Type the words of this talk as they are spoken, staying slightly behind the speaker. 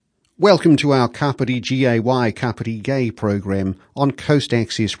Welcome to our Kapiti Gay Kapiti Gay program on Coast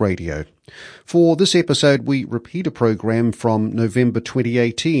Access Radio. For this episode, we repeat a program from November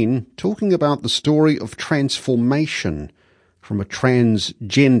 2018 talking about the story of transformation from a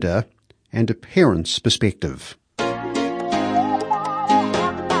transgender and a parent's perspective.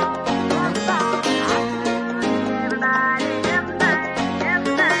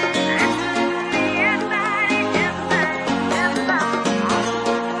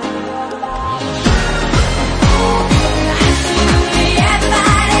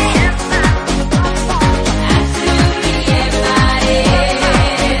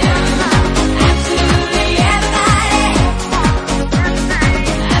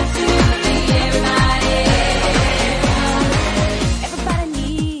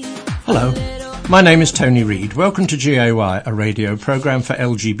 Hello, my name is Tony Reid. Welcome to GAY, a radio programme for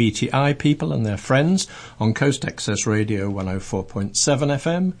LGBTI people and their friends on Coast Access Radio 104.7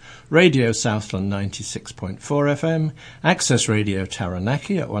 FM, Radio Southland 96.4 FM, Access Radio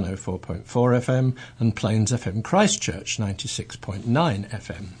Taranaki at 104.4 FM, and Plains FM Christchurch 96.9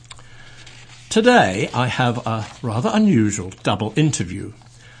 FM. Today I have a rather unusual double interview.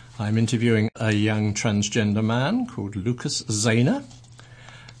 I'm interviewing a young transgender man called Lucas Zahner,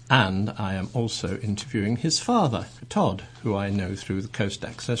 and I am also interviewing his father, Todd, who I know through the Coast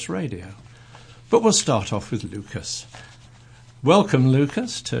Access Radio. But we'll start off with Lucas. Welcome,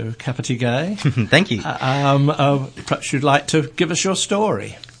 Lucas, to Kapiti Gay. Thank you. Perhaps you'd like to give us your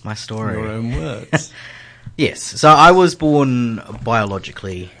story. My story. In your own words. Yes. So I was born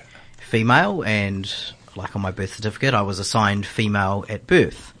biologically female, and like on my birth certificate, I was assigned female at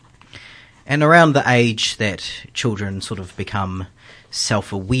birth. And around the age that children sort of become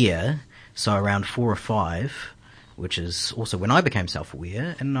self-aware, so around 4 or 5, which is also when I became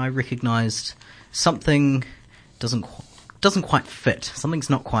self-aware, and I recognised something doesn't quite fit, something's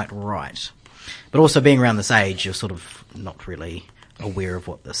not quite right. But also being around this age, you're sort of not really aware of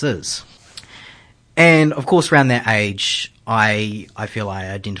what this is. And of course around that age, I feel I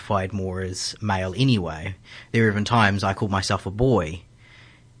identified more as male anyway. There were even times I called myself a boy,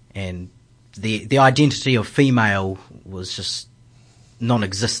 and the identity of female was just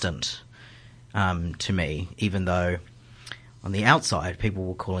non-existent to me, even though on the outside people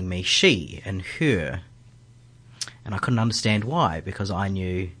were calling me she and her, and I couldn't understand why, because I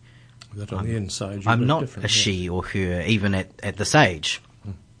knew that on the inside I'm not a she or her even at this age.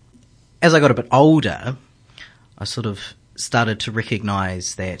 As I got a bit older, I sort of started to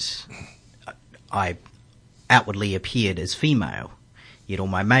recognise that I outwardly appeared as female, yet all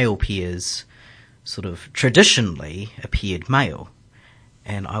my male peers sort of traditionally appeared male.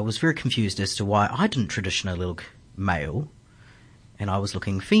 And I was very confused as to why I didn't traditionally look male, and I was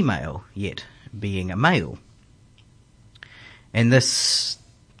looking female, yet being a male. And this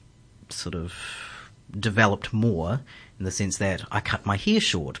sort of developed more in the sense that I cut my hair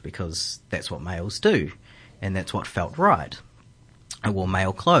short because that's what males do, and that's what felt right. I wore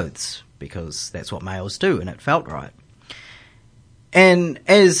male clothes because that's what males do, and it felt right. And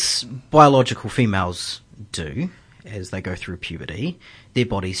as biological females do, as they go through puberty, their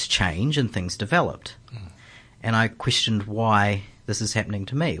bodies change and things developed. And I questioned why this is happening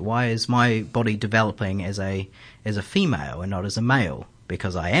to me. Why is my body developing as a female and not as a male?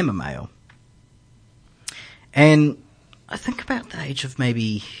 Because I am a male. And I think about the age of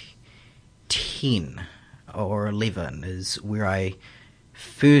maybe 10 or 11 is where I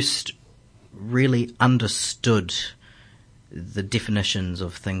first really understood the definitions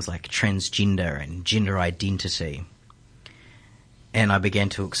of things like transgender and gender identity. And I began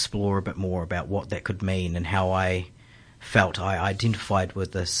to explore a bit more about what that could mean and how I felt I identified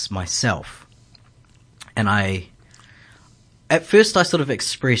with this myself. And at first I sort of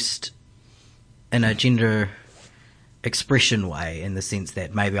expressed in a gender expression way, in the sense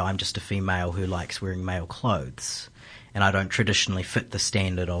that maybe I'm just a female who likes wearing male clothes, and I don't traditionally fit the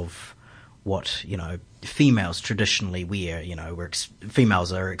standard of what, females traditionally wear.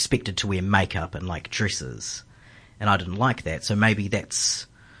 Females are expected to wear makeup and like dresses. And I didn't like that, so maybe that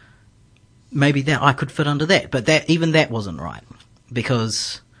I could fit under that. But even that wasn't right,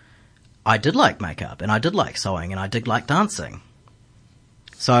 because I did like makeup, and I did like sewing, and I did like dancing.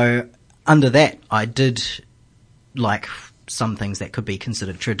 So under that, I did like some things that could be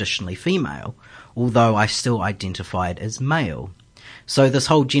considered traditionally female, although I still identified as male. So this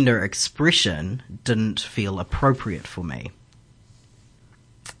whole gender expression didn't feel appropriate for me.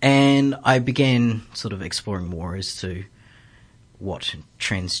 And I began sort of exploring more as to what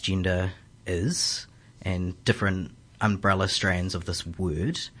transgender is and different umbrella strands of this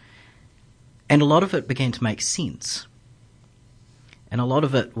word. And a lot of it began to make sense. And a lot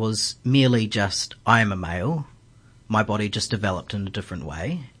of it was merely just, I am a male, my body just developed in a different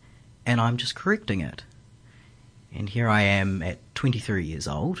way, and I'm just correcting it. And here I am at 23 years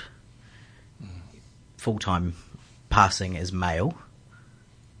old, full-time passing as male,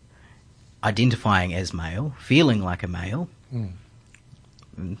 identifying as male, feeling like a male.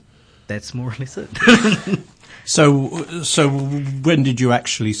 And that's more or less it. So when did you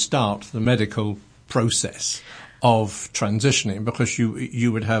actually start the medical process of transitioning? Because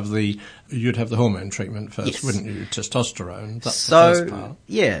you would have you'd have the hormone treatment first, Yes. wouldn't you? Testosterone. That's the So, first part.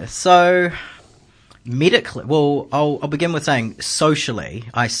 yeah, so medically, well, I'll begin with saying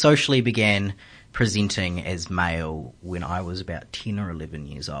I socially began presenting as male when I was about 10 or 11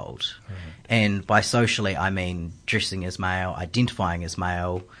 years old. Right. And by socially, I mean dressing as male, identifying as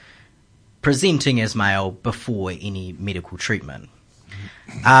male, presenting as male before any medical treatment.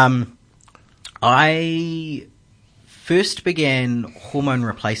 I first began hormone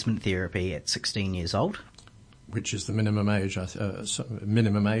replacement therapy at 16 years old. Which is the minimum age?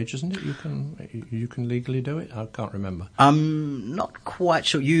 Minimum age, isn't it? You can legally do it. I can't remember. I'm not quite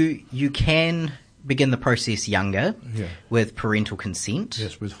sure. You can begin the process younger with parental consent.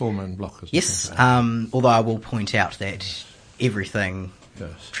 Yes, with hormone blockers. Yes. Although I will point out that everything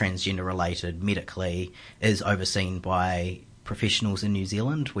transgender related medically is overseen by professionals in New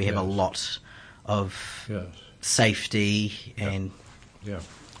Zealand. We have a lot of safety and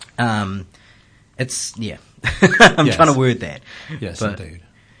it's I'm trying to word that. Yes, but, indeed.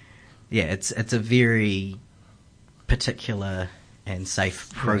 Yeah, it's a very particular and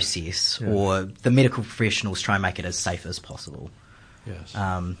safe process, or the medical professionals try and make it as safe as possible. Yes.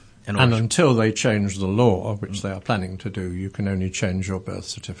 And until they change the law, which they are planning to do, you can only change your birth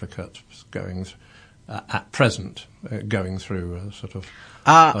certificate at present, going through a sort of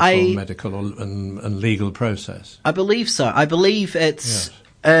medical and legal process. I believe so. I believe it's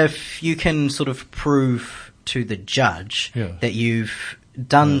if you can sort of prove to the judge that you've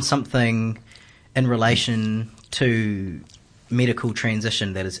done something in relation to medical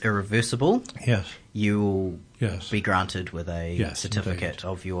transition that is irreversible, you will be granted with a certificate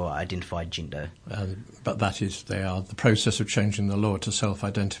of your identified gender. But the process of changing the law to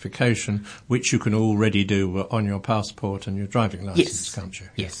self-identification, which you can already do on your passport and your driving licence, can't you?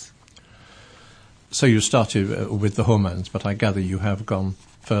 Yes. So you started with the hormones, but I gather you have gone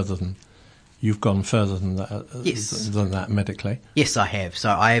further than that medically. Yes, I have. So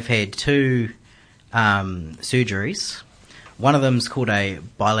I have had 2 surgeries. One of them is called a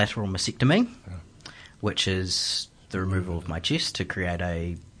bilateral mastectomy, which is the removal of my chest to create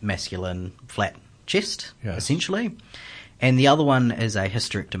a masculine flat chest, essentially. And the other one is a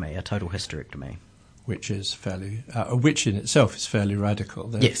hysterectomy, a total hysterectomy. Which is which in itself is fairly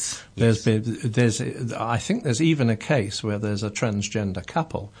radical. I think there's even a case where there's a transgender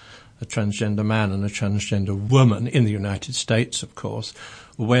couple, a transgender man and a transgender woman in the United States, of course,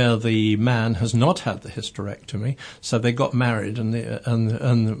 where the man has not had the hysterectomy, so they got married and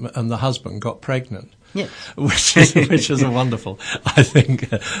the husband got pregnant. Yes. Which is a wonderful, I think,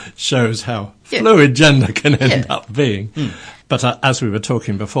 shows how fluid gender can end up being. But as we were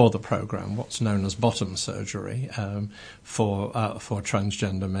talking before the programme, what's known as bottom surgery for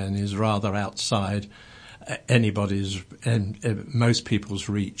transgender men is rather outside most people's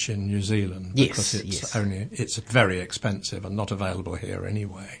reach in New Zealand, because it's very expensive and not available here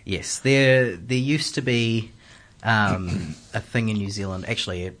anyway. Yes, there used to be a thing in New Zealand,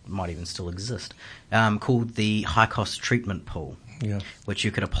 actually it might even still exist, called the high cost treatment pool, which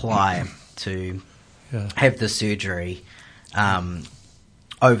you could apply to have the surgery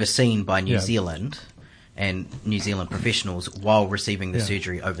overseen by New Zealand and New Zealand professionals while receiving the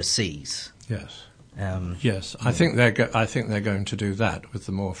surgery overseas. Yes. I think they're going to do that with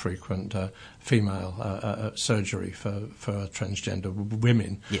the more frequent female surgery for transgender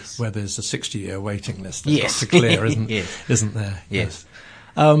women, where there's a 60-year waiting list they've got to clear, isn't there? Yes.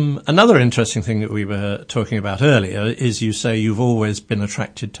 Another interesting thing that we were talking about earlier is you say you've always been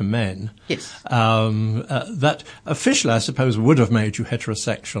attracted to men. Yes. That officially, I suppose, would have made you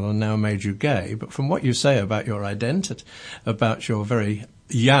heterosexual and now made you gay. But from what you say about your identity, about your very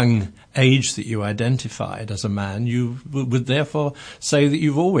young age that you identified as a man, you would therefore say that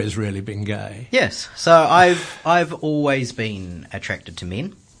you've always really been gay. Yes. So I've always been attracted to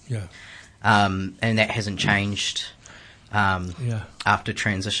men. Yeah. And that hasn't changed after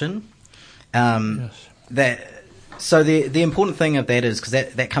transition. So the important thing of that is,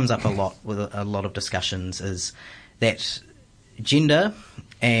 because that comes up a lot with a lot of discussions, is that gender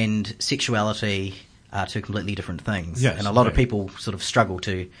and sexuality are two completely different things. Yes, and a lot of indeed. people sort of struggle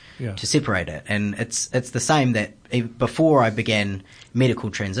to Yeah. separate it. And it's the same that before I began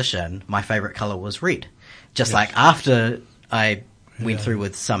medical transition, my favourite colour was red. Just like after I went through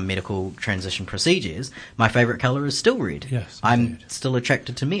with some medical transition procedures, my favourite colour is still red. Yes, I'm indeed. still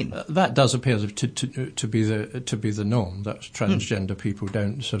attracted to men. That does appear to be the norm, that transgender people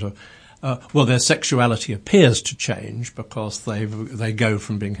don't sort of. Their sexuality appears to change because they go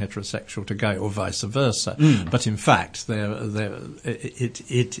from being heterosexual to gay, or vice versa. But in fact,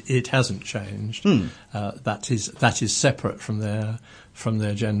 it hasn't changed. That is separate from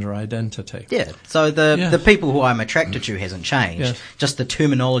their gender identity. Yeah. So the people who I'm attracted to hasn't changed. Yes. Just the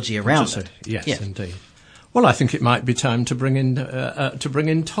terminology around it. Yes, Yeah. indeed. Well, I think it might be time to bring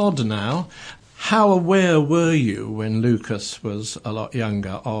in Todd now. How aware were you when Lucas was a lot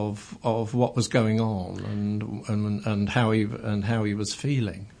younger of what was going on and how he was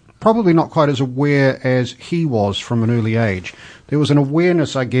feeling? Probably not quite as aware as he was from an early age. There was an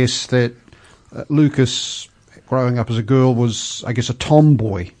awareness, I guess, that Lucas, growing up as a girl, was, I guess, a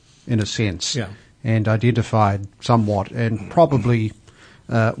tomboy in a sense, and identified somewhat. And probably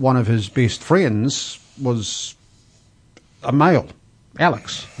one of his best friends was a male,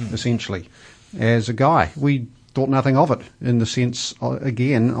 Alex, essentially. As a guy, we thought nothing of it in the sense,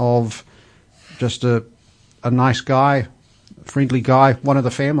 again, of just a nice guy, friendly guy, one of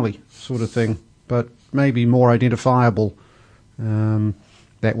the family sort of thing, but maybe more identifiable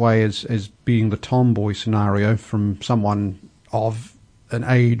that way as being the tomboy scenario from someone of an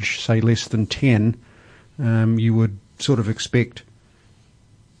age, say, less than 10. You would sort of expect,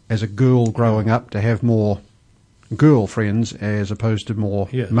 as a girl growing up, to have more girl friends as opposed to more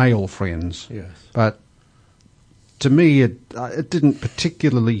male friends. Yes. But to me, it didn't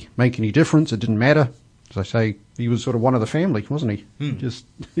particularly make any difference. It didn't matter. As I say, he was sort of one of the family, wasn't he? He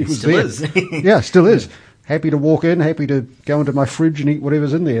was Still there. is. Yeah, still is. Happy to walk in, happy to go into my fridge and eat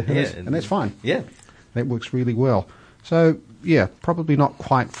whatever's in there. Yeah. And that's fine. Yeah. That works really well. So, yeah, probably not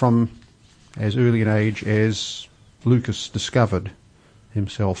quite from as early an age as Lucas discovered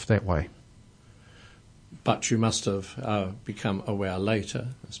himself that way. But you must have become aware later,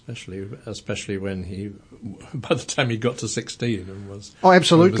 especially when he, by the time he got to 16 and was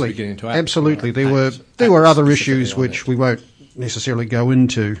absolutely, was beginning to act. Absolutely. There were other issues which we won't necessarily go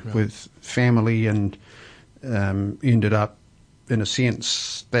into with family, and ended up, in a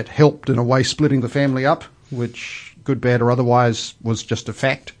sense, that helped in a way splitting the family up, which, good, bad, or otherwise, was just a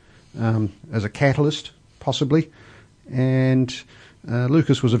fact as a catalyst, possibly. And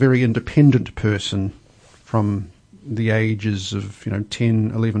Lucas was a very independent person from the ages of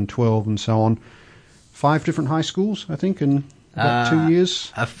 10, 11, 12 and so on. 5 different high schools, I think, in about 2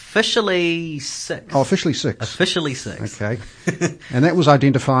 years. Officially 6. Oh, officially 6. Officially 6. Okay. And that was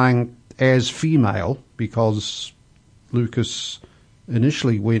identifying as female because Lucas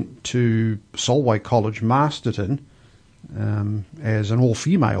initially went to Solway College, Masterton, as an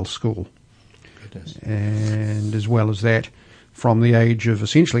all-female school. Goodness. And as well as that, from the age of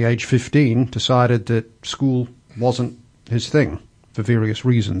essentially age 15, decided that school wasn't his thing for various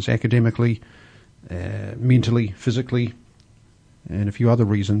reasons, academically, mentally, physically, and a few other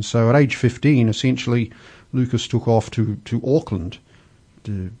reasons. So at age 15, essentially, Lucas took off to Auckland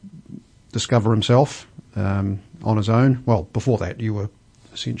to discover himself on his own. Well, before that, you were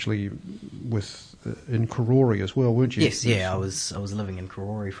essentially in Karori as well, weren't you? Yes, yeah, I was living in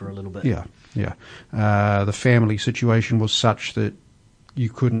Karori for a little bit. Yeah. The family situation was such that you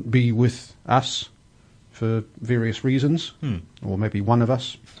couldn't be with us for various reasons, or maybe one of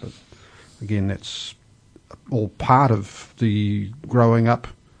us. But again, that's all part of the growing up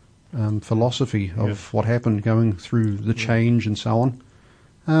philosophy of what happened, going through the change and so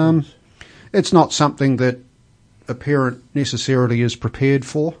on. It's not something that a parent necessarily is prepared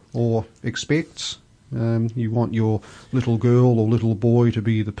for or expects. You want your little girl or little boy to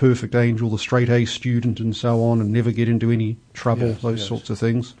be the perfect angel, the straight A student and so on, and never get into any trouble, those sorts of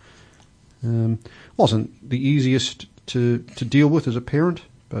things. Wasn't the easiest to deal with as a parent,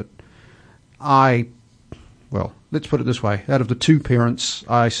 but let's put it this way. Out of the 2 parents,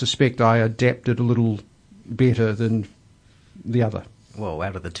 I suspect I adapted a little better than the other. Well,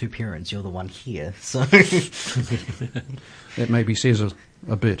 out of the 2 parents, you're the one here, so... That maybe says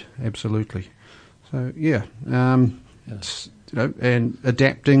a bit, absolutely. So, yeah, it's, and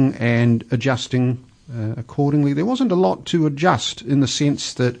adapting and adjusting accordingly. There wasn't a lot to adjust in the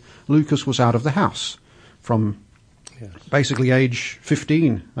sense that Lucas was out of the house from basically age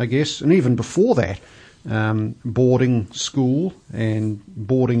 15, I guess, and even before that, boarding school and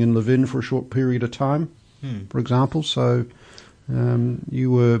boarding in Levin for a short period of time, for example. So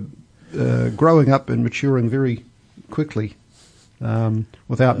you were growing up and maturing very quickly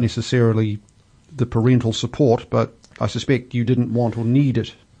without necessarily the parental support, but I suspect you didn't want or need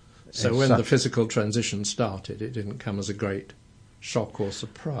it. So when the physical transition started, it didn't come as a great shock or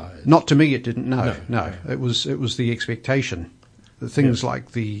surprise? Not to me, it didn't, no. It was the expectation. The things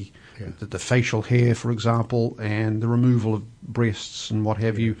like the facial hair, for example, and the removal of breasts and what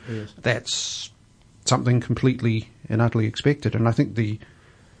have you, that's something completely and utterly expected. And I think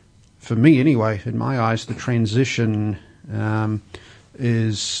for me anyway, in my eyes, the transition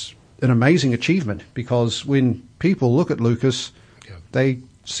is an amazing achievement, because when people look at Lucas, they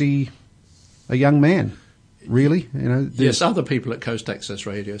see a young man. Really, yes. Other people at Coast Access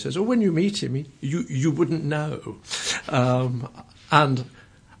Radio says, "Oh, when you meet him, you wouldn't know." And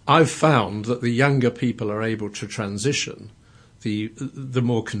I've found that the younger people are able to transition, the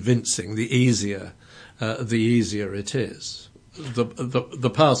more convincing, the easier it is.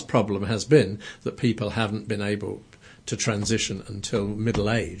 The past problem has been that people haven't been able to transition until middle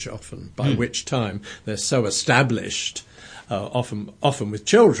age, often, by which time they're so established. Often with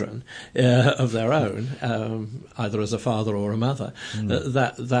children of their own, either as a father or a mother,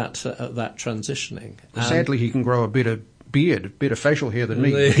 that transitioning. Sadly, he can grow a better beard, better facial hair than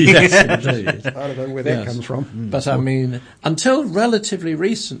me. Yes, indeed. I don't know where that comes from. But I mean, until relatively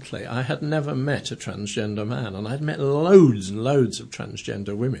recently, I had never met a transgender man, and I'd met loads and loads of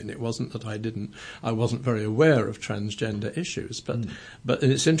transgender women. It wasn't that I wasn't very aware of transgender issues, but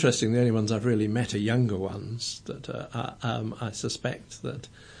it's interesting, the only ones I've really met are younger ones, that I suspect that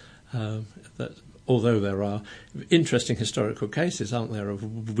although there are interesting historical cases, aren't there,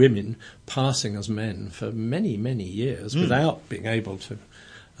 of women passing as men for many, many years without being able to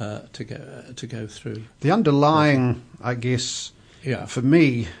go through. The underlying, I guess, for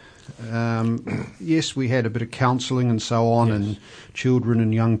me, yes, we had a bit of counselling and so on, and children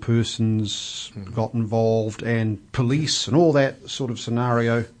and young persons got involved, and police and all that sort of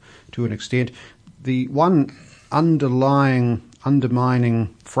scenario to an extent. The one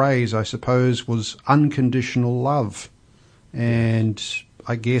undermining phrase, I suppose, was unconditional love. And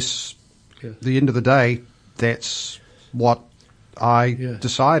I guess at the end of the day, that's what I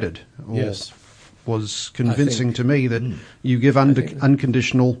decided, or was convincing to me, that you give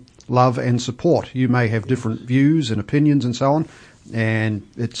unconditional love and support. You may have different views and opinions and so on, and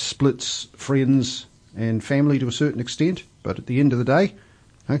it splits friends and family to a certain extent, but at the end of the day,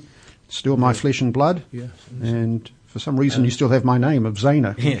 still my flesh and blood, and for some reason, you still have my name of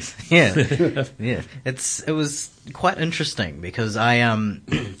Zana. Yes, yeah. It was quite interesting, because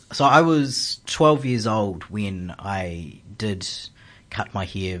I was 12 years old when I did cut my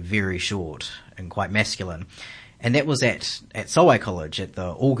hair very short and quite masculine, and that was at Solway College, at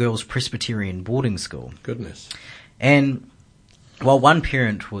the all-girls Presbyterian boarding school. Goodness. And while one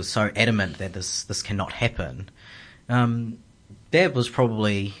parent was so adamant that this cannot happen, Dad was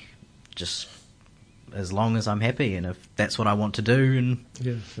probably just, as long as I'm happy, and if that's what I want to do. And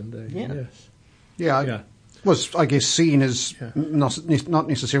yes, indeed. I was, I guess, seen as not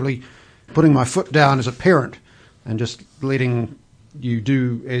necessarily putting my foot down as a parent and just letting you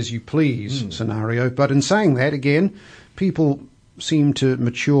do as you please scenario. But in saying that, again, people seem to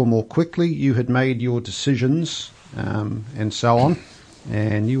mature more quickly. You had made your decisions and so on,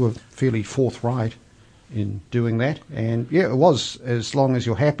 and you were fairly forthright in doing that. And it was, as long as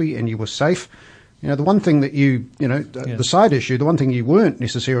you're happy and you were safe. The one thing that the side issue, the one thing you weren't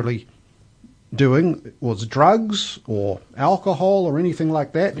necessarily doing was drugs or alcohol or anything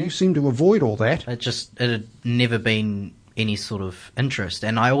like that. You seem to avoid all that. It had never been any sort of interest.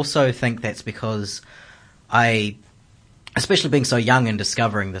 And I also think that's because especially being so young and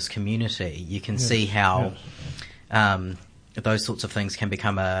discovering this community, you can see how those sorts of things can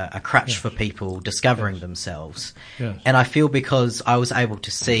become a crutch for people discovering themselves. Yes. And I feel, because I was able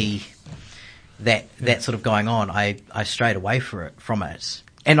to see that sort of going on, I strayed away from it.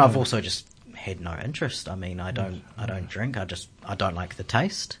 And I've also just had no interest. I mean, I don't drink. I don't like the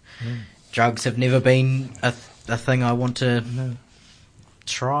taste. Drugs have never been a thing I want to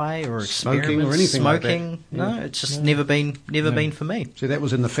try or experiment. Smoking or anything like that. No, it's just never been for me. See, that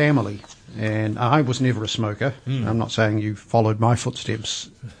was in the family, and I was never a smoker. I'm not saying you followed my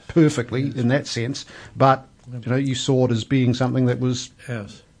footsteps perfectly in that sense, but you saw it as being something that was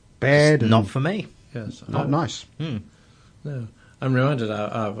bad, and not for me. Yes, not nice. No, I'm reminded.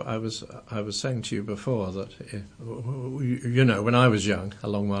 I was saying to you before that when I was young, a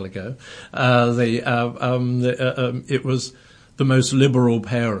long while ago, it was the most liberal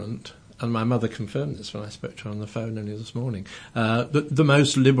parent and my mother confirmed this when I spoke to her on the phone only this morning, the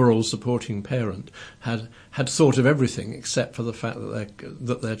most liberal supporting parent had thought of everything except for the fact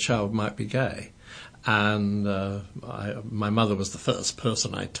that their child might be gay. And my mother was the first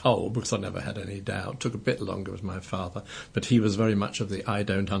person I told, because I never had any doubt. It took a bit longer with my father, but he was very much of the I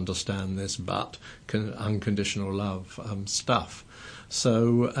don't understand this but unconditional love stuff.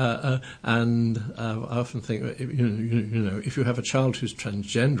 So, I often think, if you have a child who's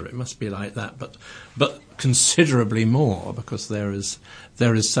transgender, it must be like that, but considerably more, because there is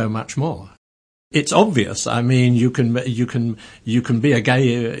so much more. It's obvious. I mean, you can be a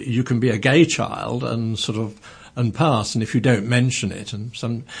gay child and sort of and pass, and if you don't mention it,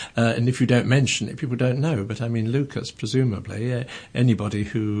 people don't know. But I mean, Lucas, presumably, anybody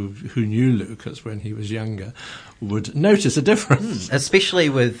who knew Lucas when he was younger would notice a difference, especially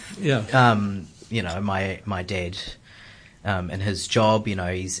with my dad. In his job,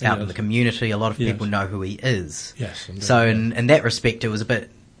 he's out in the community. A lot of people know who he is. Yes. Indeed, so in that respect, it was a bit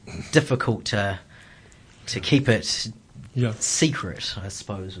difficult to keep it secret, I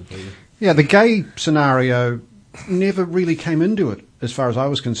suppose, would be. Yeah, the gay scenario never really came into it, as far as I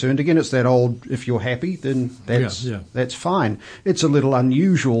was concerned. Again, it's that old, if you're happy, then that's fine. It's a little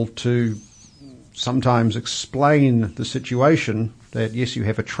unusual to sometimes explain the situation that, yes, you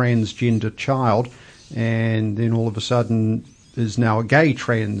have a transgender child, and then all of a sudden is now a gay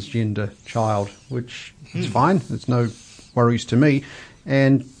transgender child, which is fine. There's no worries to me.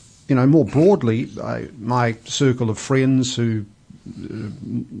 And, more broadly, my circle of friends who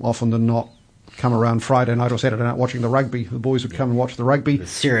often than not come around Friday night or Saturday night watching the rugby, the boys would come and watch the rugby. The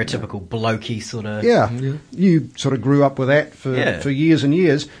stereotypical blokey sort of... Yeah. You sort of grew up with that for years and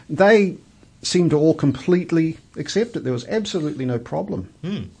years. They seem to all completely accept it. There was absolutely no problem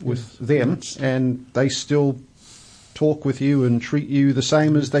with them, and they still talk with you and treat you the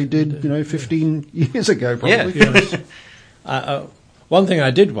same as they did, 15 years ago, probably. Yeah. One thing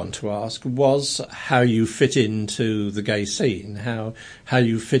I did want to ask was how you fit into the gay scene, how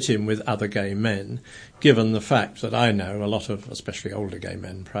you fit in with other gay men, given the fact that I know a lot of, especially older gay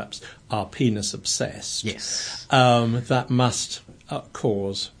men perhaps, are penis obsessed. Yes. That must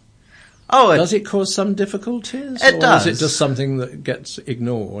cause... does it cause some difficulties? It does. Or is it just something that gets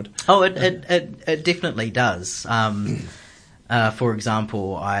ignored? Oh, it definitely does. For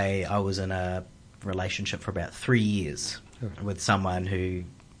example, I was in a relationship for about 3 years with someone who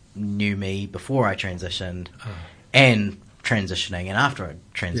knew me before I transitioned and transitioning and after I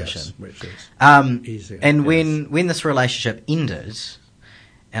transitioned. Yes, which is easier. And when this relationship ended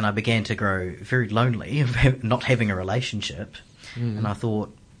and I began to grow very lonely, not having a relationship, and I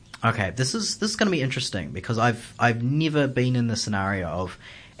thought, okay, this is going to be interesting, because I've never been in the scenario of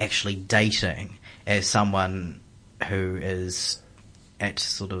actually dating as someone who is at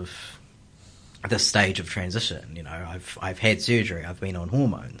sort of this stage of transition. I've had surgery, I've been on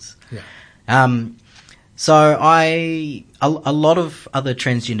hormones. Yeah. So a lot of other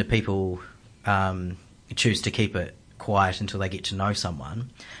transgender people choose to keep it quiet until they get to know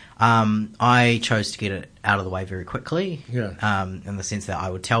someone. I chose to get it out of the way very quickly, in the sense that I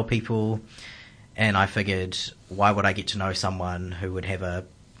would tell people, and I figured, why would I get to know someone who would have a,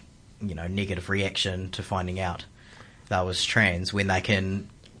 negative reaction to finding out that I was trans, when they can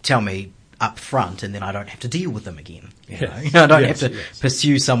tell me up front, and then I don't have to deal with them again. I don't have to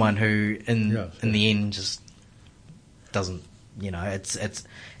pursue someone who, in the end, just doesn't.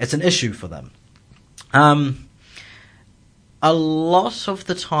 It's an issue for them. A lot of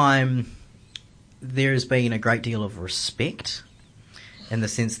the time, there has been a great deal of respect, in the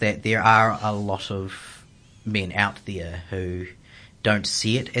sense that there are a lot of men out there who don't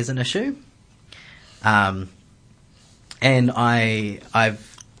see it as an issue. And I've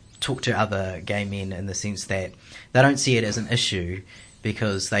talked to other gay men in the sense that they don't see it as an issue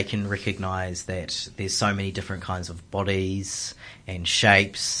because they can recognise that there's so many different kinds of bodies and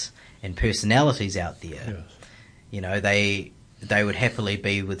shapes and personalities out there. Yes. They would happily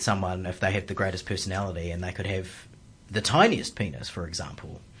be with someone if they have the greatest personality, and they could have the tiniest penis, for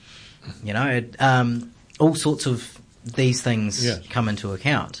example. All sorts of these things come into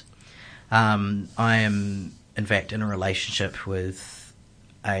account. I am, in fact, in a relationship with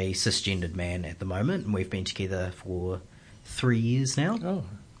a cisgendered man at the moment, and we've been together for 3 years now. Oh.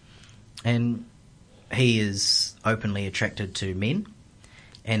 And he is openly attracted to men,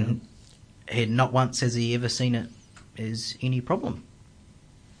 and not once has he ever seen it as any problem.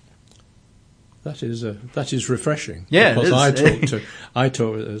 That is refreshing. Yeah, because I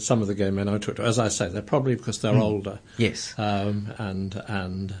talk to some of the gay men I talk to. As I say, they're probably because they're older. Yes.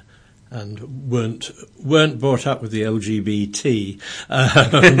 And and weren't brought up with the LGBT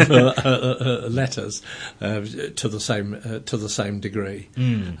letters to the same degree.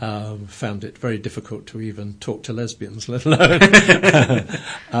 Found it very difficult to even talk to lesbians, let alone.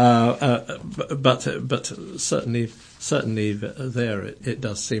 But certainly there it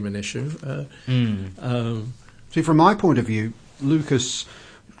does seem an issue. See, from my point of view, Lucas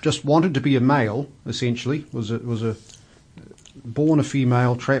just wanted to be a male. Essentially, was a born a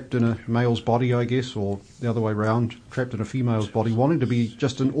female, trapped in a male's body, I guess, or the other way around, trapped in a female's body, wanting to be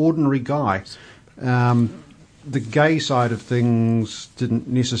just an ordinary guy. The gay side of things didn't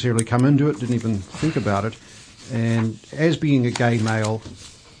necessarily come into it, didn't even think about it. And as being a gay male,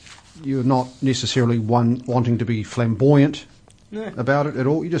 you're not necessarily wanting to be flamboyant about it at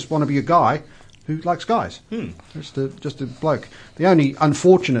all. You just want to be a guy who likes guys. Just a bloke. The only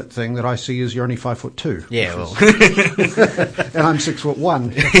unfortunate thing that I see is you're only 5'2". Yeah, well. And I'm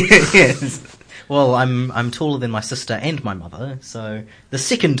 6'1". Yes. Well, I'm taller than my sister and my mother, so the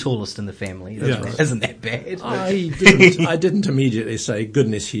second tallest in the family. Isn't that bad? I didn't immediately say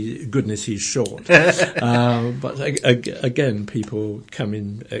goodness he's short, but again, people come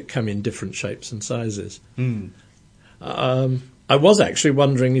in different shapes and sizes. I was actually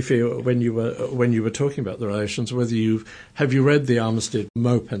wondering if when you were talking about the relations, whether have you read the Armistead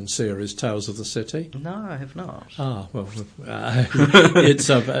Maupin series, Tales of the City? No, I have not. Ah, well, it's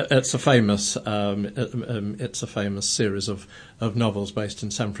a famous series of novels based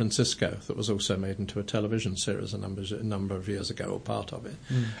in San Francisco that was also made into a television series a number of years ago, or part of it,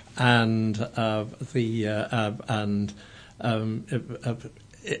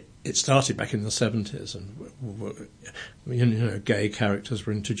 It started back in the 70s, and gay characters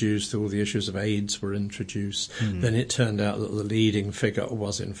were introduced. All the issues of AIDS were introduced. Then it turned out that the leading figure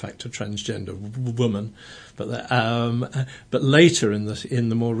was, in fact, a transgender woman. But later, in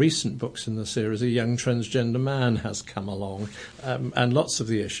the more recent books in the series, a young transgender man has come along, and lots of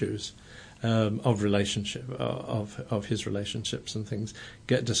the issues of his relationships and things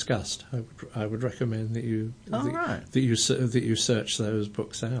get discussed. I would recommend that you search those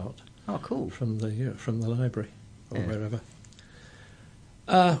books out. Oh, cool! From the library or wherever.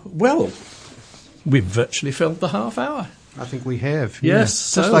 Well, we've virtually filled the half hour. I think we have.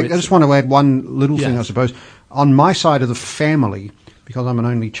 Yes. Yeah. I just want to add one little thing, I suppose. On my side of the family, because I'm an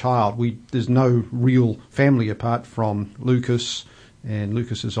only child, there's no real family apart from Lucas and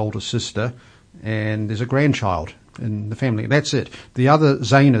Lucas's older sister, and there's a grandchild in the family. That's it. The other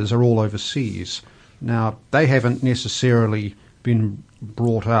Zayners are all overseas. Now, they haven't necessarily been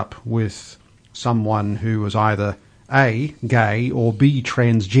brought up with someone who was either A, gay, or B,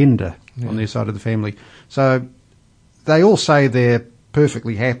 transgender on their side of the family. So they all say they're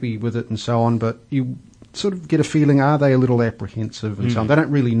perfectly happy with it and so on, but you sort of get a feeling, are they a little apprehensive and so on? They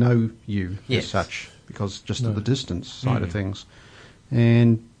don't really know you as such, because just of the distance side of things.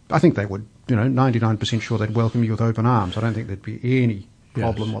 And I think they would, 99% sure they'd welcome you with open arms. I don't think there'd be any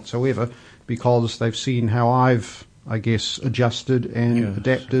problem whatsoever, because they've seen how I've, I guess, adjusted and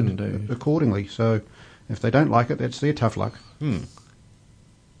adapted accordingly. So if they don't like it, that's their tough luck.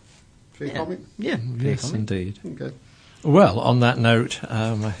 Fair comment? Yeah. Yes, indeed. Okay. Well, on that note,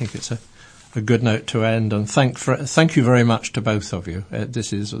 I think it's a good note to end, and thank you very much to both of you.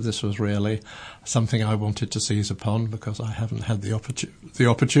 This was really something I wanted to seize upon, because I haven't had the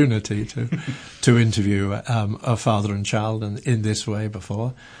opportunity to interview a father and child in this way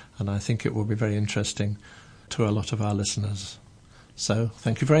before, and I think it will be very interesting to a lot of our listeners. So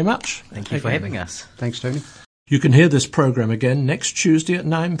thank you very much. Thank you for having us. Thanks, Tony. You can hear this programme again next Tuesday at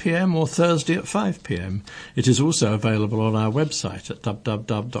 9 p.m. or Thursday at 5 p.m. It is also available on our website at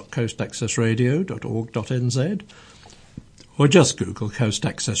www.coastaccessradio.org.nz, or just Google Coast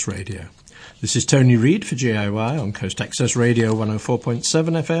Access Radio. This is Tony Reid for GAY on Coast Access Radio 104.7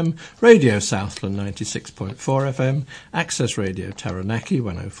 FM, Radio Southland 96.4 FM, Access Radio Taranaki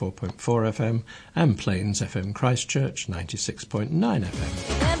 104.4 FM, and Plains FM Christchurch 96.9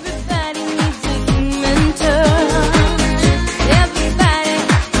 FM. Everybody needs a human touch. Everybody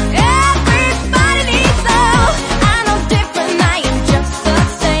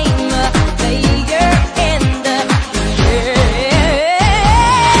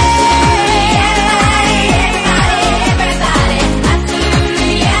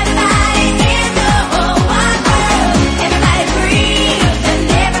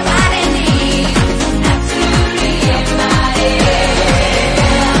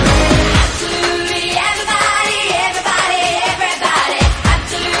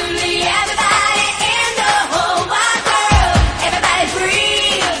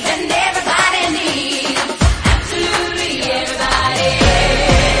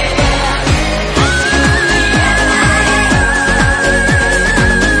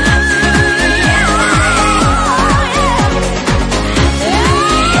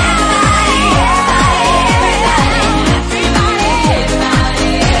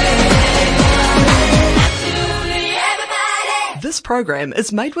program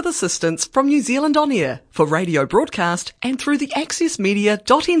is made with assistance from New Zealand On Air for radio broadcast and through the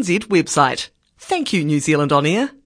accessmedia.nz website. Thank you, New Zealand On Air.